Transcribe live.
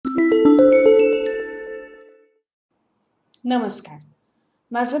नमस्कार.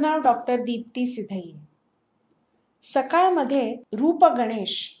 माझं नाव डॉक्टर दीप्ती सिधई. सकाळमध्ये रूप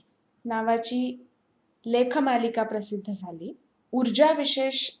गणेश नावाची लेखमालिका प्रसिद्ध झाली. ऊर्जा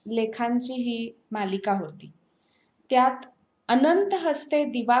विशेष लेखांची ही मालिका होती. त्यात अनंत हस्ते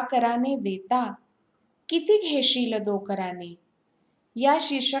दिवाकराने देता, किती घेशील दोकराने या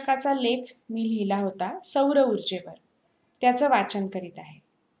शीर्षकाचा लेख मी लिहिला होता सौर ऊर्जेवर. त्याचं वाचन करीत आहे.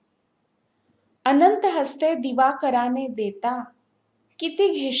 अनंत हस्ते दिवाकराने देता, किती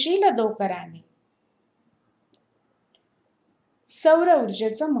घेशील दोकराने. सौर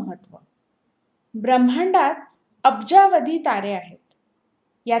ऊर्जेचं महत्व. ब्रह्मांडात अब्जावधी तारे आहेत.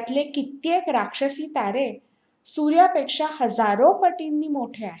 यातले कित्येक राक्षसी तारे सूर्यापेक्षा हजारो पटींनी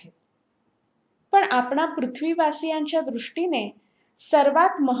मोठे आहेत. पण आपणा पृथ्वीवासियांच्या दृष्टीने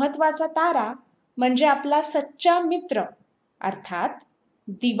सर्वात महत्वाचा तारा म्हणजे आपला सच्चा मित्र अर्थात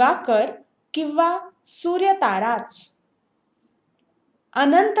दिवाकर किंवा सूर्यताराच.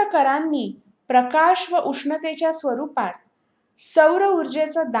 अनंतकरांनी प्रकाश व उष्णतेच्या स्वरूपात सौर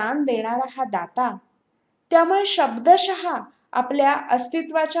ऊर्जेचं दान देणारा हा दाता, त्यामुळे शब्दशः आपल्या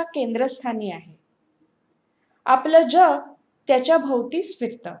अस्तित्वाच्या केंद्रस्थानी आहे. आपलं जग त्याच्या भोवतीच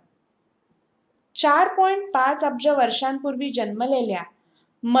फिरतं. 4.5 अब्ज वर्षांपूर्वी जन्मलेल्या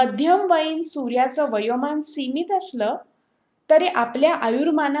मध्यमवयीन सूर्याचं वयोमान सीमित असलं तरी आपल्या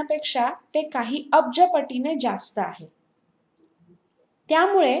आयुर्मानापेक्षा ते काही अब्जपटीने जास्त आहे.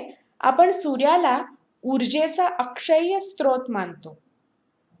 त्यामुळे आपण सूर्याला ऊर्जेचा अक्षय्य स्रोत मानतो.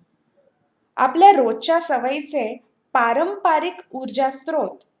 आपल्या रोजच्या सवयीचे पारंपरिक ऊर्जा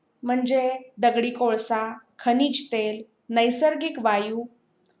स्रोत म्हणजे दगडी कोळसा, खनिज तेल, नैसर्गिक वायू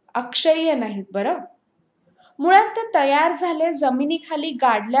अक्षय्य नाहीत बरं. मुळात ते तयार झाले जमिनीखाली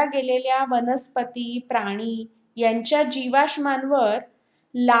गाडल्या गेलेल्या वनस्पती, प्राणी यांच्या जीवाश्मांवर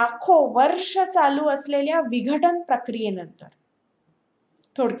लाखो वर्ष चालू असलेल्या विघटन प्रक्रियेनंतर.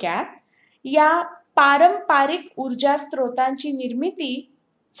 थोडक्यात या पारंपरिक ऊर्जा स्रोतांची निर्मिती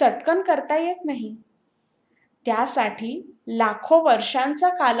चटकन करता येत नाही. त्यासाठी लाखो वर्षांचा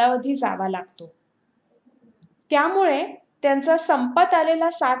कालावधी जावा लागतो. त्यामुळे त्यांचा संपत आलेला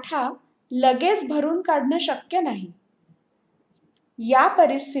साठा लगेच भरून काढणं शक्य नाही. या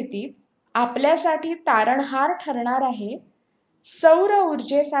परिस्थितीत आपल्यासाठी तारणहार ठरणार आहे सौर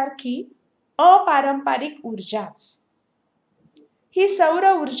ऊर्जेसारखी अपारंपरिक ऊर्जाच. ही सौर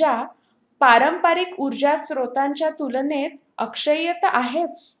ऊर्जा पारंपरिक ऊर्जा स्रोतांच्या तुलनेत अक्षय्य तर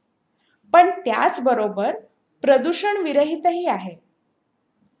आहेच, पण त्याचबरोबर प्रदूषण विरहितही आहे.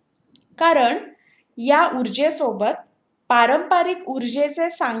 कारण या ऊर्जेसोबत पारंपरिक ऊर्जेचे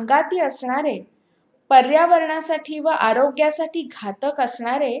सांगाती असणारे, पर्यावरणासाठी व आरोग्यासाठी घातक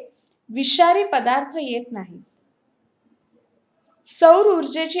असणारे विषारी पदार्थ येत नाहीत. सौर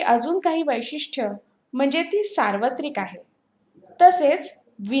ऊर्जेची अजून काही वैशिष्ट्य म्हणजे ती सार्वत्रिक आहे, तसेच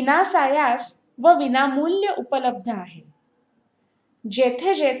विनासायास व विनामूल्य उपलब्ध आहे.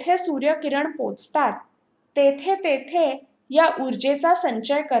 जेथे जेथे सूर्यकिरण पोचतात तेथे तेथे या ऊर्जेचा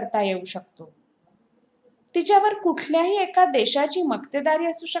संचय करता येऊ शकतो. तिच्यावर कुठल्याही एका देशाची मक्तेदारी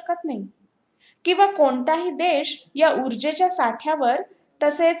असू शकत नाही किंवा कोणताही देश या ऊर्जेच्या साठ्यावर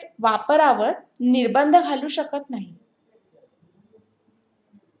तसेच वापरावर निर्बंध घालू शकत नाही.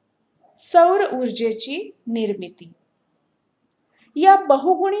 सौर ऊर्जेची निर्मिती. या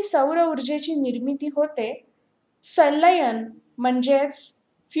बहुगुणी सौर ऊर्जेची निर्मिती होते संलयन म्हणजेच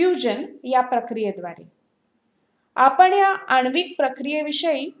फ्युजन या प्रक्रियेद्वारे. आपण या आण्विक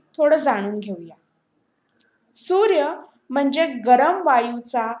प्रक्रियेविषयी थोडं जाणून घेऊया. सूर्य म्हणजे गरम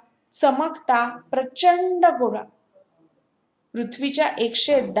वायूचा चमकता प्रचंड गोळा. पृथ्वीच्या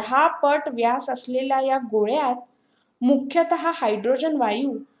 110 पट व्यास असलेल्या या गोळ्यात मुख्यतः हायड्रोजन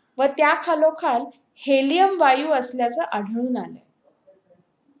वायू व त्याखालोखाल हेलियम वायू असल्याचं आढळून आलंय.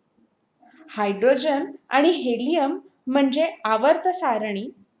 हायड्रोजन आणि हेलियम म्हणजे आवर्त सारणी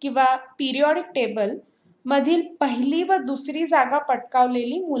किंवा पिरियॉडिक टेबल मधील पहिली व दुसरी जागा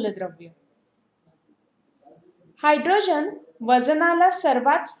पटकावलेली मूलद्रव्य. हायड्रोजन वजनाला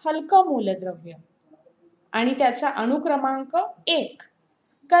सर्वात हलकं मूलद्रव्य आणि त्याचा अणुक्रमांक 1,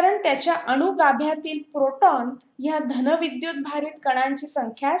 कारण त्याच्या अणुगाभ्यातील प्रोटॉन ह्या धनविद्युत भारित कणांची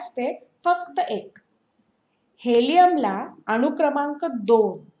संख्या असते फक्त 1. हेलियमला अणुक्रमांक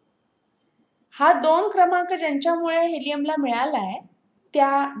 2. हा 2 क्रमांक ज्यांच्यामुळे हेलियमला मिळालाय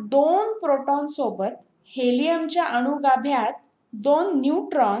त्या 2 प्रोटॉन सोबत हेलियमच्या अणुगाभ्यात 2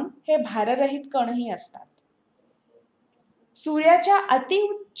 न्यूट्रॉन हे भाररहित कणही असतात. सूर्याच्या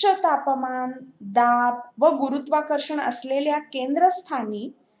अतिउच्च तापमान, दाब व गुरुत्वाकर्षण असलेल्या केंद्रस्थानी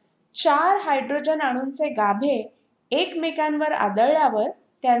 4 हायड्रोजन अणूंचे गाभे एकमेकांवर आदळल्यावर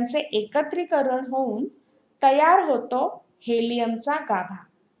त्यांचे एकत्रीकरण होऊन तयार होतो हेलियमचा गाभा.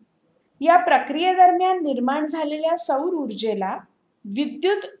 या प्रक्रियेदरम्यान निर्माण झालेल्या सौर ऊर्जेला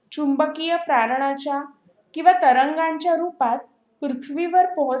विद्युत चुंबकीय प्रारणाच्या किंवा तरंगांच्या रूपात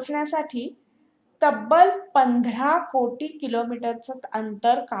पृथ्वीवर पोहोचण्यासाठी तब्बल 15 कोटी किलोमीटरचं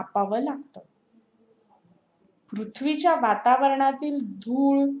अंतर कापावं लागतं. पृथ्वीच्या वातावरणातील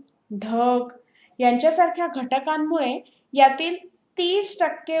धूळ, ढग यांच्यासारख्या घटकांमुळे यातील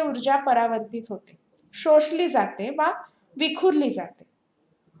 30% ऊर्जा परावर्तित होते, शोषली जाते वा विखुरली जाते.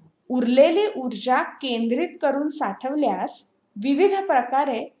 उरलेली ऊर्जा केंद्रित करून साठवल्यास विविध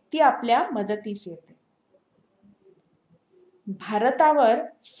प्रकारे ती आपल्या मदतीस येते. भारतावर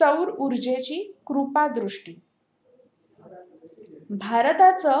सौर ऊर्जेची कृपादृष्टी.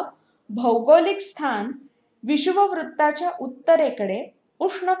 भारताचं भौगोलिक स्थान विषुववृत्ताच्या उत्तरेकडे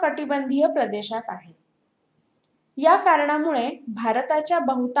उष्णकटिबंधीय प्रदेशात आहे. या कारणामुळे भारताच्या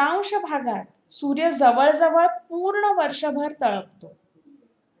बहुतांश भागात सूर्य जवळजवळ पूर्ण वर्षभर तळपतो.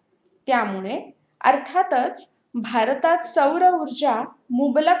 त्यामुळे अर्थातच भारतात सौर ऊर्जा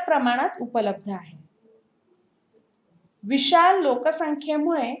मुबलक प्रमाणात उपलब्ध आहे. विशाल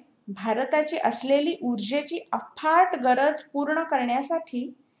लोकसंख्येमुळे भारताची असलेली ऊर्जेची अफाट गरज पूर्ण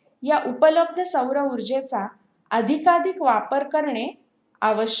करण्यासाठी या उपलब्ध सौर ऊर्जेचा अधिकाधिक वापर करणे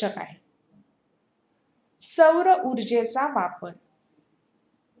आवश्यक आहे. सौर ऊर्जेचा वापर.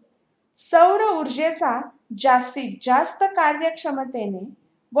 सौर ऊर्जेचा जास्तीत जास्त कार्यक्षमतेने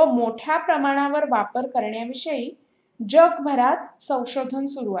व मोठ्या प्रमाणावर वापर करण्याविषयी जगभरात संशोधन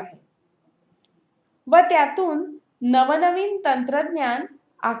सुरू आहे व त्यातून नवनवीन तंत्रज्ञान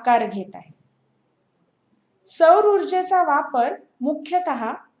आकार घेत आहे. सौर ऊर्जेचा वापर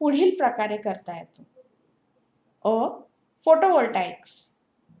मुख्यतः पुढील प्रकारे करता येतो. फोटोव्होल्टाइक्स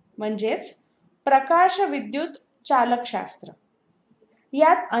म्हणजेच प्रकाश विद्युत चालकशास्त्र.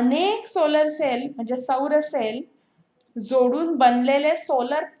 यात अनेक सोलर सेल म्हणजे सौर सेल जोडून बनलेले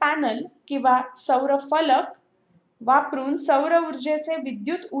सोलर पॅनल किंवा सौर फलक वापरून सौर ऊर्जेचे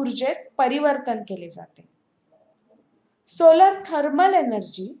विद्युत ऊर्जेत परिवर्तन केले जाते. सोलर थर्मल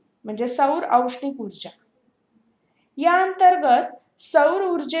एनर्जी म्हणजे सौर औष्णिक ऊर्जा. या अंतर्गत सौर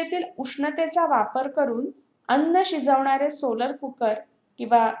ऊर्जेतील उष्णतेचा वापर करून अन्न शिजवणारे सोलर कुकर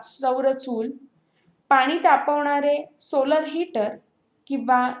किंवा सौर चूल, पाणी तापवणारे सोलर हीटर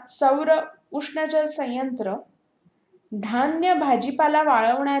किंवा सौर उष्णजल संयंत्र, धान्य भाजीपाला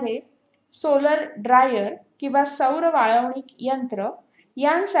वाळवणारे सोलर ड्रायर किंवा सौर वाळवणी यंत्र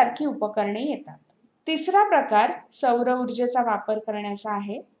यांसारखी उपकरणे येतात. तिसरा प्रकार सौर ऊर्जेचा वापर करण्याचा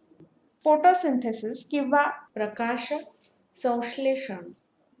आहे फोटोसिंथेसिस किंवा प्रकाश संश्लेषण.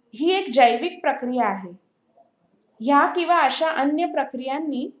 ही एक जैविक प्रक्रिया आहे. ह्या किंवा अशा अन्य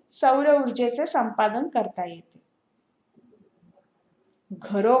प्रक्रियांनी सौर ऊर्जेचे संपादन करता येते.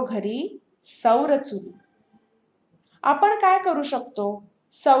 घरोघरी सौर चुली. आपण काय करू शकतो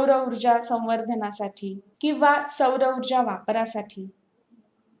सौर ऊर्जा संवर्धनासाठी किंवा सौर ऊर्जा वापरासाठी?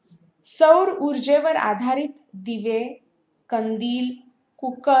 सौर ऊर्जेवर आधारित दिवे, कंदील,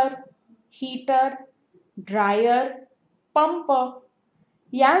 कुकर, हीटर, ड्रायर, पंप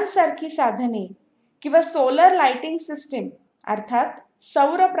यांसारखी साधने किंवा सोलर लाइटिंग सिस्टीम अर्थात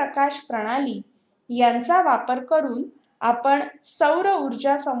सौर प्रकाश प्रणाली यांचा वापर करून आपण सौर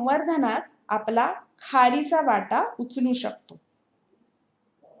ऊर्जा संवर्धनात आपला खारीचा वाटा उचलू शकतो.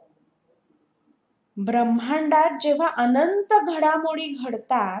 ब्रह्मांडात जेव्हा अनंत घडामोडी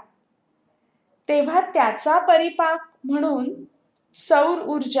घडतात तेव्हा त्याचा परिपाक म्हणून सौर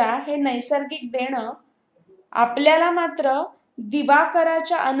ऊर्जा हे नैसर्गिक देणं आपल्याला मात्र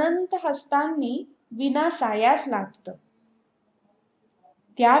दिवाकराच्या अनंत हस्तांनी विनासायास लागतं.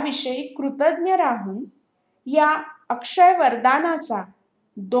 त्याविषयी कृतज्ञ राहून या अक्षय वरदानाचा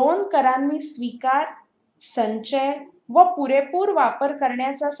 2 करांनी स्वीकार, संचय व पुरेपूर वापर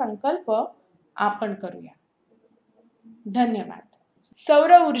करण्याचा संकल्प आपण करूया. धन्यवाद.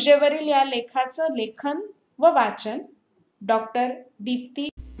 सौर ऊर्जेवरील या लेखाचं लेखन व वाचन डॉक्टर दीप्ती